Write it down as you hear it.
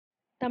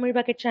Tamil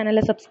bucket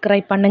சேனலை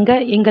subscribe பண்ணுங்க.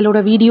 எங்களோட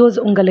வீடியோஸ்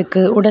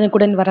உங்களுக்கு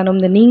உடனுக்குடன்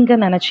வரணும்னு நீங்க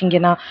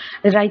நினைச்சீங்கன்னா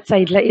ரைட்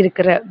சைடில்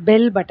இருக்கிற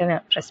பெல் பட்டனை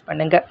ப்ரெஸ்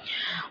பண்ணுங்க.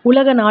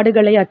 உலக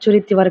நாடுகளை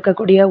அச்சுறுத்தி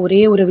வரக்கூடிய ஒரே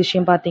ஒரு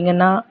விஷயம்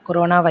பார்த்தீங்கன்னா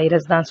கொரோனா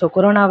வைரஸ் தான். ஸோ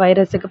கொரோனா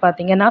வைரஸுக்கு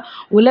பார்த்தீங்கன்னா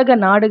உலக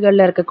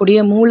நாடுகளில் இருக்கக்கூடிய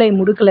மூளை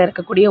முடுக்கில்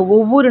இருக்கக்கூடிய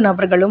ஒவ்வொரு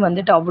நபர்களும்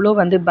அவ்வளோ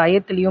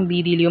பயத்திலையும்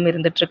பீதியிலையும்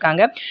இருந்துட்டு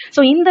இருக்காங்க.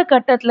 ஸோ இந்த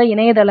கட்டத்தில்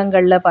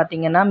இணையதளங்களில்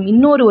பார்த்தீங்கன்னா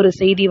இன்னொரு ஒரு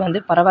செய்தி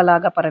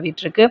பரவலாக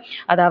பரவிட்டு இருக்கு.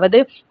 அதாவது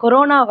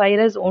கொரோனா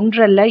வைரஸ்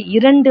ஒன்றல்ல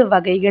இரண்டு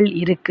வகைகள்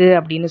இருக்கு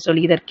அப்படின்னு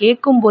சொல்லி இதை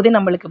கேட்கும் போதே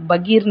நம்மளுக்கு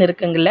பகீர்னு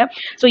இருக்குங்கல்ல.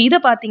 ஸோ இதை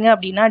பார்த்தீங்க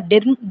அப்படின்னா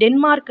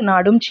டென்மார்க்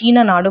நாடும்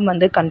சீன நாடும்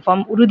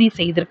கன்ஃபார்ம் உறுதி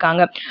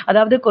செய்திருக்காங்க.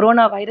 அதாவது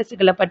கொரோனா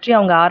வைரஸுகளை பற்றி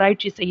அவங்க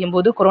ஆராய்ச்சி செய்யும்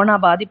போது கொரோனா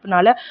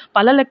பாதிப்புனால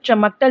பல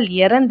லட்சம் மக்கள்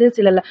இறந்து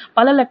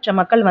பல லட்சம்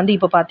மக்கள்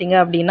இப்போ பார்த்தீங்க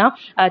அப்படின்னா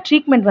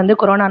ட்ரீட்மெண்ட்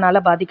கொரோனானால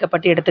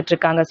பாதிக்கப்பட்டு எடுத்துட்டு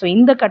இருக்காங்க. ஸோ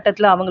இந்த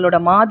கட்டத்தில் அவங்களோட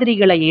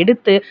மாதிரிகளை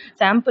எடுத்து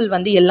சாம்பிள்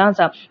எல்லாம்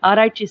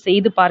ஆராய்ச்சி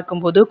செய்து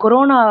பார்க்கும்போது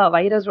கொரோனா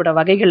வைரஸோட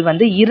வகைகள்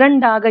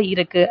இரண்டாக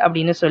இருக்கு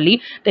அப்படின்னு சொல்லி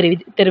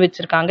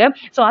தெரிவிச்சிருக்காங்க.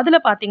 ஸோ அதுல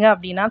பாத்தீங்க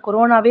அப்படின்னா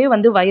கொரோனாவே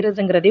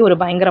வைரஸ்ங்கிறதே ஒரு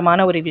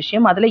பயங்கரமான ஒரு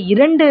விஷயம். அதுல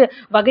இரண்டு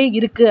வகை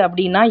இருக்கு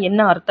அப்படின்னா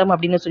என்ன அர்த்தம்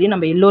அப்படின்னு சொல்லி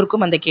நம்ம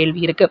எல்லோருக்கும் அந்த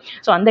கேள்வி இருக்கு.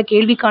 ஸோ அந்த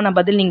கேள்விக்கான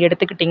பதில் நீங்க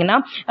எடுத்துக்கிட்டீங்கன்னா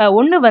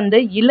ஒண்ணு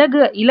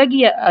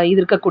இலகிய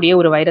இருக்கக்கூடிய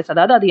ஒரு வைரஸ்,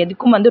 அதாவது அது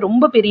எதுக்கும்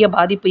ரொம்ப பெரிய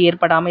பாதிப்பு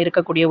ஏற்படாம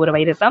இருக்கக்கூடிய ஒரு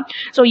வைரஸா.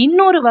 ஸோ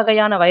இன்னொரு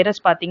வகையான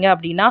வைரஸ் பாத்தீங்க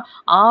அப்படின்னா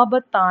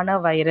ஆபத்தான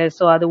வைரஸ்.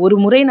 ஸோ அது ஒரு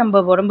முறை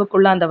நம்ம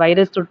உடம்புக்குள்ள அந்த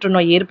வைரஸ்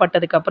தொற்றுநோய்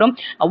ஏற்பட்டதுக்கு அப்புறம்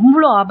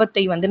அவ்வளோ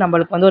ஆபத்தை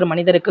நம்மளுக்கு ஒரு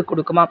மனிதருக்கு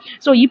கொடுக்குமா.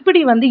 ஸோ இப்படி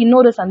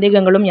இன்னொரு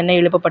சந்தேகங்களும் என்ன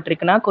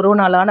எழுப்பப்பட்டிருக்குன்னா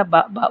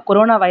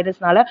கொரோனா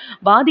வைரஸ்னால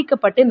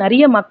பாதிக்கப்பட்டு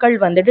நிறைய மக்கள்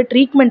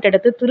ட்ரீட்மெண்ட்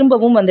எடுத்து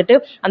திரும்பவும்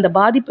அந்த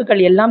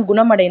பாதிப்புகள் எல்லாம்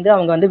குணமடைந்து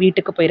அவங்க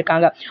வீட்டுக்கு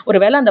போயிருக்காங்க.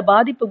 ஒருவேளை அந்த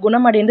பாதிப்பு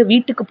குணமடைந்து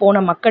வீட்டுக்கு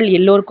போன மக்கள்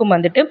எல்லோருக்கும்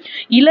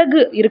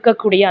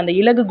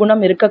இலகு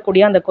குணம்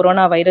இருக்கக்கூடிய அந்த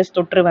கொரோனா வைரஸ்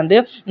தொற்று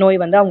நோய்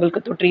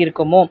அவங்களுக்கு தொற்று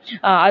இருக்குமோ.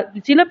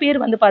 சில பேர்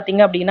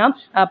பாத்தீங்க அப்படின்னா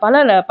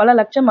பல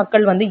லட்சம்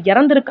மக்கள்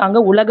இறந்திருக்காங்க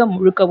உலகம்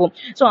முழுக்கவும்.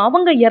 ஸோ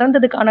அவங்க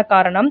இறந்ததுக்கான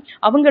காரணம்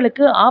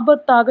அவங்களுக்கு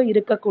ஆபத்தாக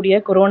இருக்கக்கூடிய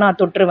கொரோனா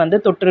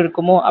தொற்று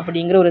இருக்குமோ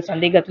அப்படிங்கிற ஒரு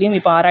சந்தேகத்திலையும்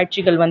இப்ப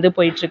ஆராய்ச்சிகள்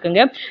போயிட்டு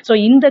இருக்குங்க. ஸோ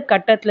இந்த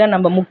கட்டத்துல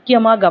நம்ம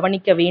முக்கியமா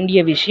கவனிக்க வேண்டிய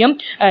விஷயம்,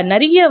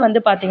 நிறைய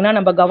பாத்தீங்கன்னா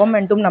நம்ம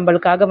கவர்மெண்ட்டும்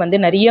நம்மளுக்காக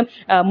நிறைய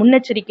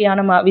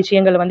முன்னெச்சரிக்கையான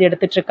விஷயங்கள்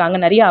எடுத்துட்டு இருக்காங்க.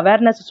 நிறைய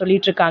அவேர்னஸ்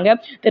சொல்லிட்டு இருக்காங்க.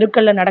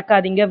 தெருக்கள்ல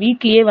நடக்காதீங்க,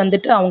 வீட்லயே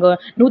அவங்க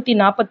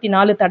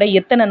 144 தடை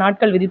எத்தனை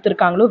நாட்கள்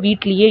விதித்திருக்காங்களோ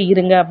வீட்லயே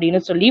இருங்க அப்படின்னு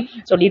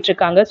சொல்லிட்டு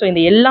இருக்காங்க. ஸோ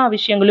இந்த எல்லா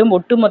விஷயங்களும்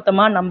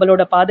ஒட்டுமொத்தமா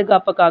நம்மளோட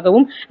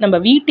பாதுகாப்புக்காகவும் நம்ம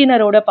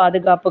வீட்டினரோட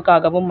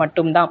பாதுகாப்புக்காகவும்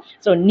மட்டும்தான்.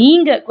 ஸோ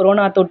நீங்க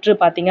கொரோனா தொற்று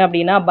பார்த்தீங்க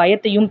அப்படின்னா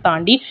பயத்தையும்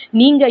தாண்டி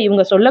நீங்க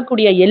இவங்க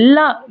சொல்லக்கூடிய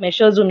எல்லா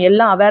மெஷர்ஸும்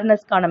எல்லா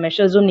அவேர்னஸ்க்கான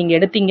மெஷர்ஸும் நீங்க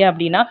எடுத்தீங்க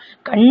அப்படின்னா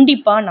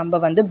கண்டிப்பா நம்ம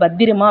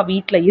பத்திரமா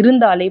வீட்டில்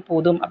இருந்தாலே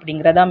போதும்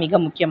அப்படிங்கிறதா மிக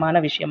முக்கியமான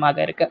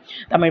விஷயமாக இருக்கு.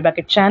 தமிழ்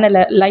பக்கெட்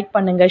சேனலை லைக்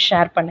பண்ணுங்க,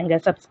 ஷேர் பண்ணுங்க,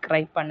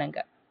 சப்ஸ்கிரைப் பண்ணுங்க.